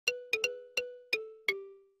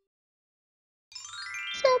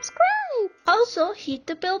subscribe. Also, hit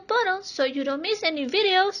the bell button so you don't miss any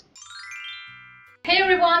videos. Hey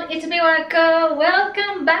everyone, it's Miwako.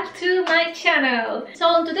 Welcome back to my channel.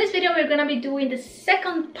 So in today's video we're gonna be doing the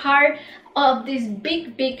second part of this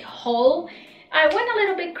big haul. I went a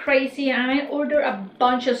little bit crazy and I ordered a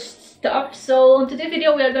bunch of stuff. So in today's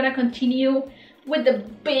video we are gonna continue with the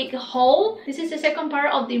big haul. This is the second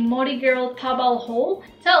part of the Mori girl Taobao haul.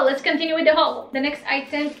 So let's continue with the haul. The next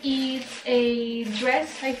item is a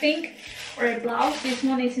dress, I think, or a blouse. This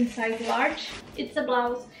one is in size large. It's a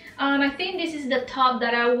blouse. And I think this is the top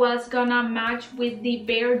that I was gonna match with the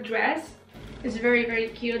bear dress. It's very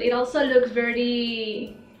cute. It also looks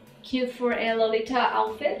very cute for a Lolita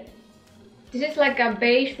outfit. This is like a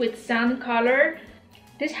beige with sand color.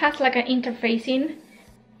 This has like an interfacing.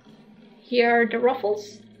 Here are the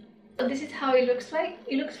ruffles. So this is how it looks like.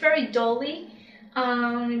 It looks very dolly,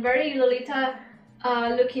 very Lolita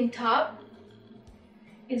looking top.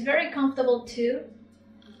 It's very comfortable too.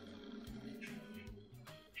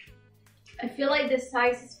 I feel like the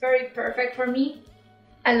size is very perfect for me.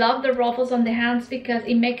 I love the ruffles on the hands because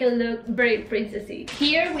it makes it look very princessy.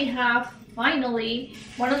 Here we have finally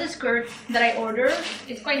one of the skirts that I ordered.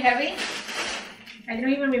 It's quite heavy. I don't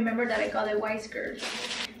even remember that I got a white skirt.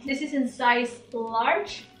 This is in size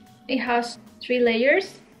large. It has 3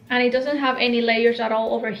 layers and it doesn't have any layers at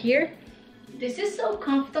all over here. This is so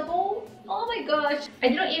comfortable. Oh my gosh. I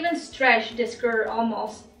didn't even stretch the skirt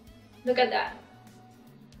almost. Look at that.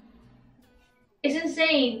 It's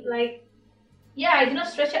insane. Like, yeah, I did not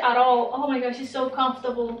stretch it at all. Oh my gosh, it's so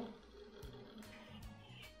comfortable.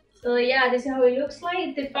 So yeah, this is how it looks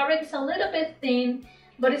like. The fabric is a little bit thin,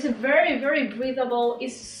 but it's very breathable.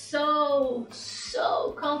 It's so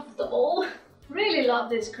comfortable. Really love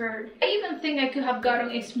this skirt. I even think I could have gotten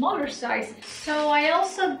a smaller size. So I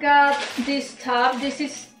also got this top. This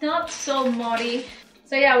is not so muddy.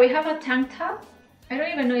 So yeah, we have a tank top. I don't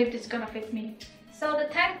even know if this is gonna fit me. So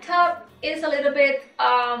the tank top is a little bit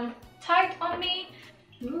tight on me.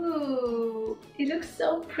 Ooh, it looks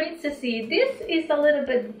so princessy. This is a little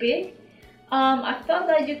bit big. I thought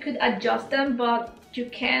that you could adjust them, but you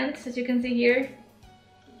can't, as you can see here.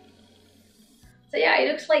 So yeah,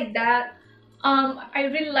 it looks like that. I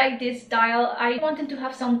really like this style. I wanted to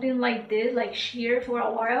have something like this, like sheer, for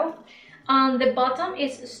a while. The bottom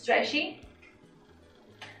is stretchy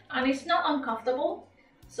and it's not uncomfortable,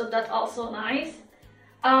 so that's also nice.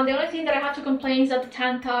 The only thing that I have to complain is that the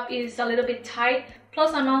tank top is a little bit tight.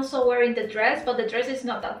 Plus I'm also wearing the dress, but the dress is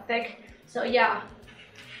not that thick. So yeah,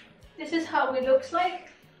 this is how it looks like.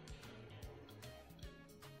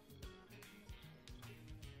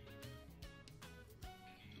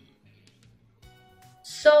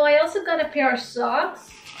 So I also got a pair of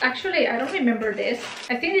socks. Actually, I don't remember this.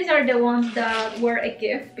 I think these are the ones that were a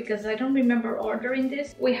gift because I don't remember ordering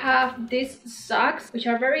this. We have these socks, which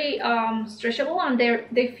are very stretchable and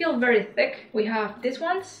they feel very thick. We have these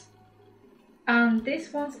ones and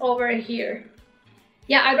these ones over here.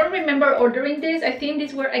 Yeah, I don't remember ordering this. I think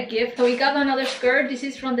these were a gift. So we got another skirt. This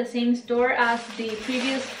is from the same store as the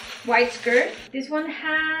previous white skirt. This one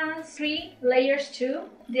has 3 layers too.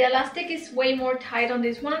 The elastic is way more tight on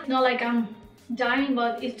this one. Not like I'm dying,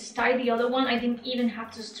 but it's tight. The other one I didn't even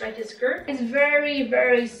have to stretch the skirt. It's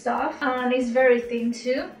very soft and it's very thin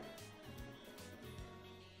too.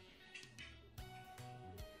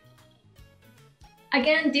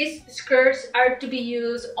 Again, these skirts are to be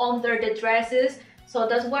used under the dresses, so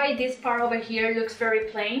that's why this part over here looks very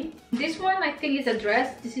plain. This one I think is a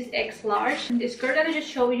dress. This is X large. And the skirt that I just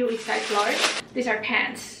showed you is size large. These are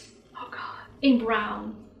pants. Oh god, in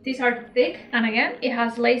brown. These are thick and again it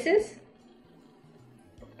has laces.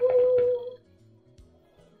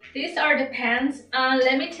 These are the pants and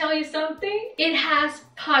let me tell you something, it has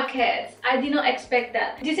pockets. I did not expect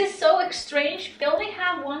that. This is so strange. They only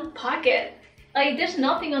have 1 pocket. Like there's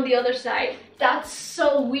nothing on the other side. That's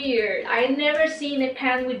so weird. I never seen a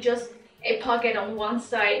pant with just a pocket on one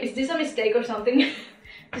side. Is this a mistake or something?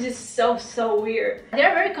 This is so weird.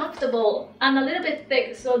 They're very comfortable and a little bit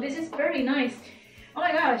thick, so this is very nice. Oh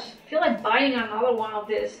my gosh, I feel like buying another one of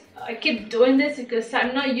this. I keep doing this because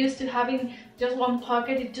I'm not used to having just 1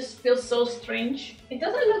 pocket. It just feels so strange. It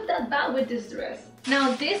doesn't look that bad with this dress.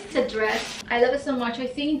 Now this is a dress. I love it so much. I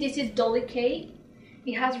think this is Dolly K.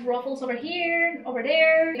 It has ruffles over here, over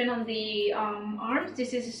there, even on the arms.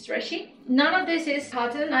 This is stretchy. None of this is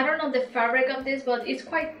cotton. I don't know the fabric of this, but it's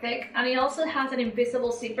quite thick. And it also has an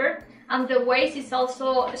invisible zipper. And the waist is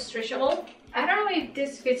also stretchable. I don't know if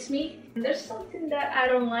this fits me. There's something that I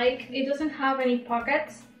don't like. It doesn't have any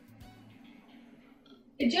pockets.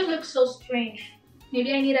 It just looks so strange.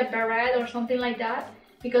 Maybe I need a beret or something like that.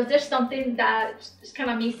 because there's something that's kind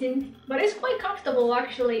of missing, but it's quite comfortable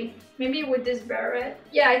actually. Maybe with this beret.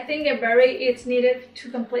 Yeah, I think a beret is needed to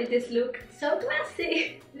complete this look. So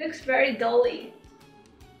classy. It looks very dolly.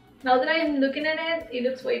 Now that I'm looking at it, it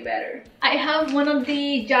looks way better. I have one of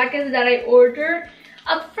the jackets that I ordered.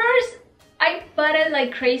 At first, I bought it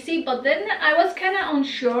like crazy, but then I was kind of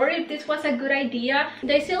unsure if this was a good idea.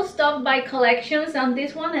 They sell stuff by collections, and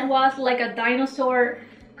this one it was like a dinosaur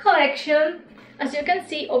collection. As you can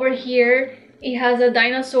see over here, it has a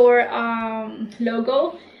dinosaur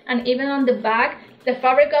logo, and even on the back, the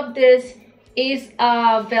fabric of this is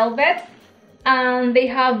velvet, and they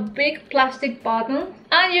have big plastic buttons.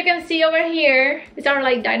 And you can see over here, these are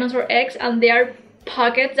like dinosaur eggs, and they are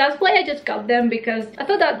pockets. That's why I just got them, because I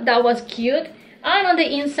thought that was cute. And on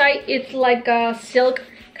the inside, it's like a silk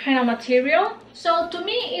kind of material. So to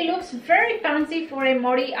me, it looks very fancy for a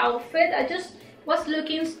Mori outfit. I just was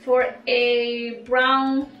looking for a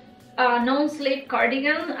brown non-sleeve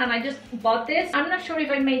cardigan, and I just bought this. I'm not sure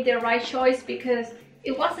if I made the right choice because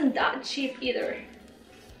it wasn't that cheap either.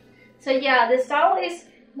 So yeah, the style is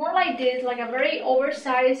more like this, like a very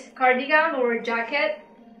oversized cardigan or jacket.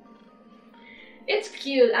 It's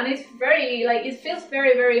cute and it's very, like, it feels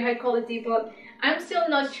very high quality, but I'm still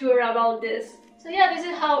not sure about this. So yeah, this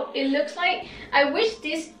is how it looks like. I wish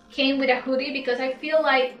this came with a hoodie because I feel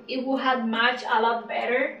like it would have matched a lot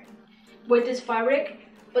better with this fabric,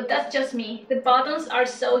 but that's just me. The buttons are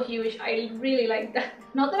so huge. I really like that.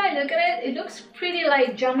 Now that I look at it, it looks pretty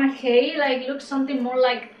like jamake, like looks something more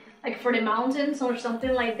like for the mountains or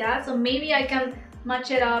something like that. So maybe I can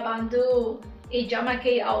match it up and do a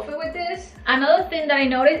jamake outfit with this. Another thing that I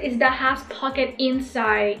noticed is that has pocket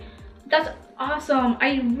inside. That's awesome.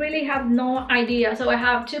 I really have no idea. So I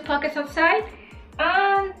have 2 pockets outside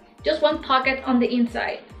and just 1 pocket on the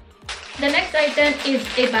inside. The next item is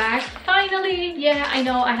a bag. Finally, yeah, I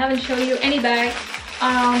know I haven't shown you any bag.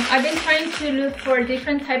 I've been trying to look for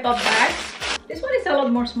different type of bags. This one is a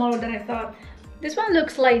lot more smaller than I thought. This one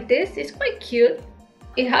looks like this. It's quite cute.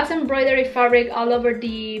 It has embroidery fabric all over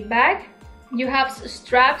the bag. You have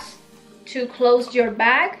straps to close your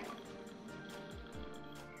bag.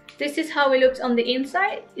 This is how it looks on the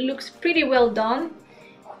inside. It looks pretty well done.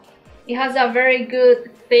 It has a very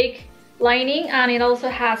good thick lining, and it also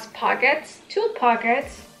has pockets, 2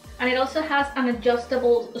 pockets, and it also has an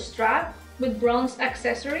adjustable strap with bronze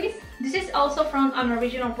accessories. This is also from an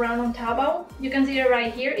original brand on Taobao. You can see it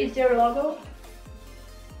right here. It's their logo.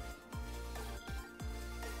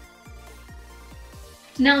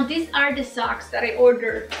 Now these are the socks that I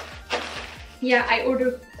ordered. Yeah, I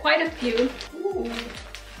ordered quite a few. Ooh.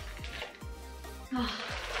 Oh.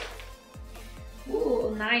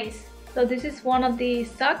 Ooh, nice. So this is one of the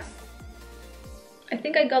socks. I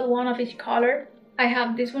think I got one of each color. I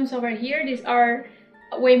have these ones over here. These are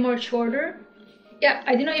way more shorter. Yeah,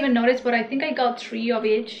 I didn't even notice, but I think I got 3 of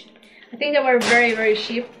each. I think they were very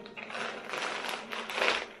cheap.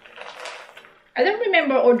 I don't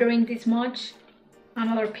remember ordering this much.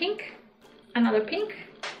 Another pink, and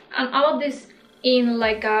all of this in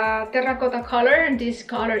like a terracotta color. This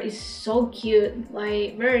color is so cute,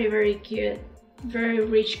 like very cute, very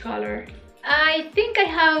rich color. I think I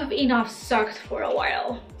have enough socks for a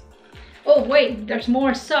while. Oh wait, there's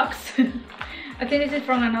more socks. I think this is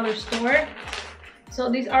from another store. So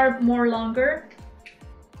these are more longer,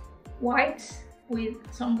 whites with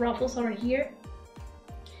some ruffles over here.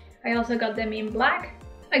 I also got them in black.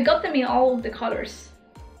 I got them in all the colors.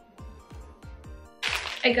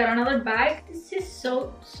 I got another bag. This is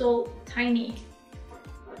so tiny.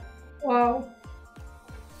 Wow.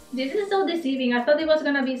 This is so deceiving. I thought it was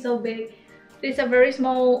gonna be so big. This is a very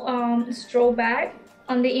small straw bag.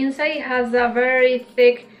 On the inside it has a very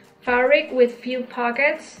thick fabric with few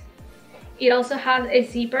pockets. It also has a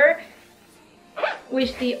zipper,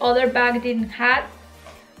 which the other bag didn't have.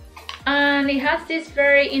 And it has this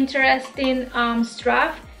very interesting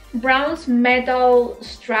strap, bronze metal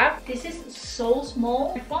strap. This is so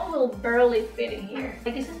small. My phone will barely fit in here.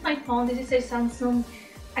 Like, this is my phone. This is a Samsung.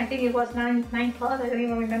 I think it was 9 Plus. I don't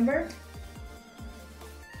even remember.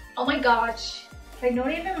 Oh my gosh! Like,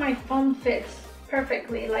 not even my phone fits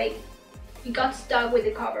perfectly. Like, it got stuck with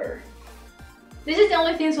the cover. This is the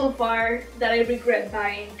only thing so far that I regret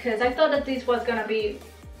buying, because I thought that this was gonna be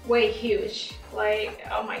way huge. Like,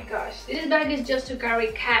 oh my gosh, this bag is just to carry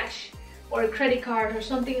cash or a credit card or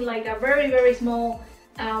something, like a very small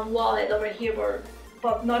wallet over here,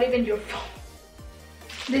 but not even your phone.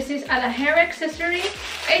 This is a hair accessory.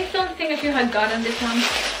 I don't think I should have gotten this one.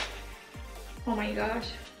 Oh my gosh,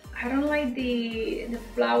 I don't like the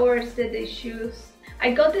flowers that they choose.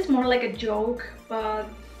 I got this more like a joke, but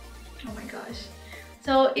oh my gosh,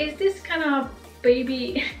 So it's this kind of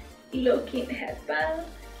baby looking headband.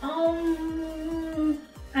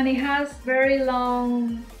 And it has very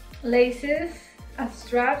long laces as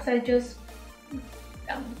straps. I'm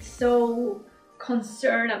so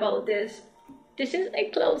concerned about this. This is a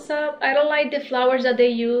close-up. I don't like the flowers that they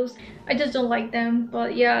use. I just don't like them.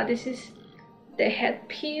 But yeah, this is the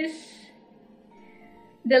headpiece.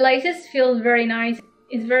 The laces feel very nice.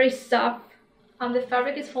 It's very soft. And the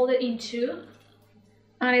fabric is folded in two.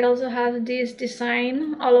 And it also has this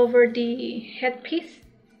design all over the headpiece.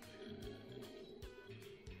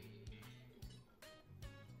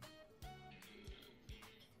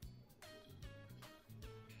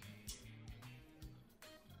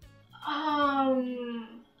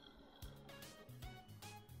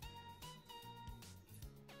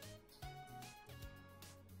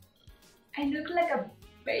 I look like a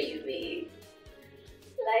baby.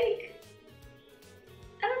 Like,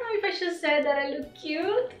 I don't know if I should say that I look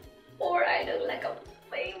cute or I look like a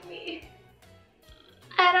baby.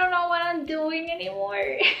 I don't know what I'm doing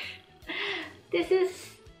anymore. This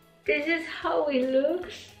is how it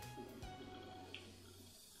looks.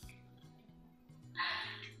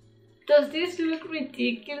 Does this look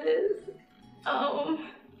ridiculous? I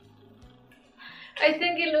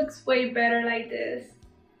think it looks way better like this.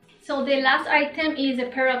 So the last item is a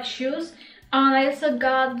pair of shoes, and I also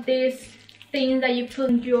got this thing that you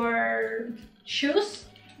put in your shoes.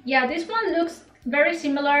 Yeah, this one looks very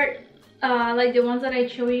similar like the ones that I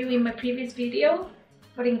showed you in my previous video,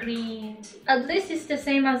 but in green. At least it's the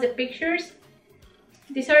same as the pictures.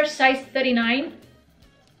 These are size 39.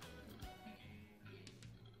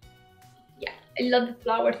 Yeah, I love the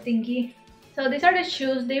flower thingy. So these are the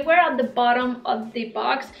shoes. They were at the bottom of the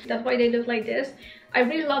box. That's why they look like this. I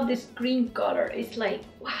really love this green color. It's like,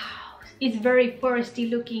 wow, it's very foresty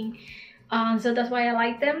looking. So that's why I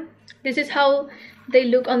like them. This is how they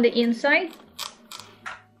look on the inside.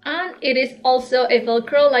 And it is also a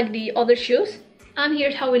Velcro like the other shoes. And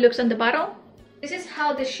here's how it looks on the bottom. This is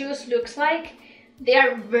how the shoes looks like. They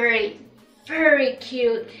are very, very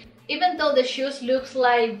cute. Even though the shoes looks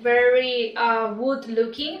like very wood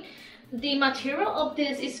looking, the material of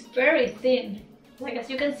this is very thin. Like as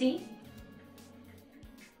you can see,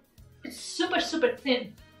 it's super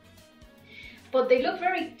thin, but they look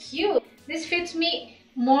very cute. This fits me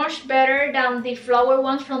much better than the flower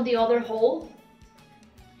ones from the other haul.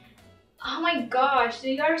 Oh my gosh,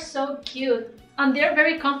 they are so cute, and they're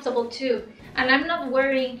very comfortable too, and I'm not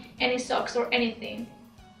wearing any socks or anything.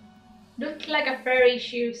 Look like a fairy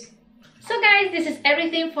shoes. So guys, this is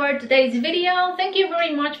everything for today's video. Thank you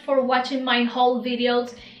very much for watching my haul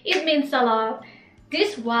videos. It means a lot.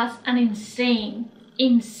 This was an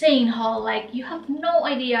insane haul. Like, you have no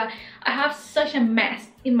idea. I have such a mess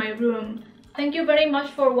in my room. Thank you very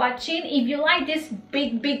much for watching. If you like these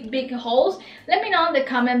big hauls, let me know in the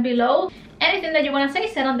comment below. Anything that you want to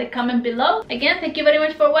say, send on the comment below. Again, thank you very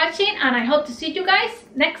much for watching, and I hope to see you guys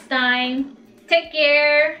next time. Take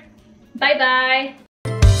care. Bye bye.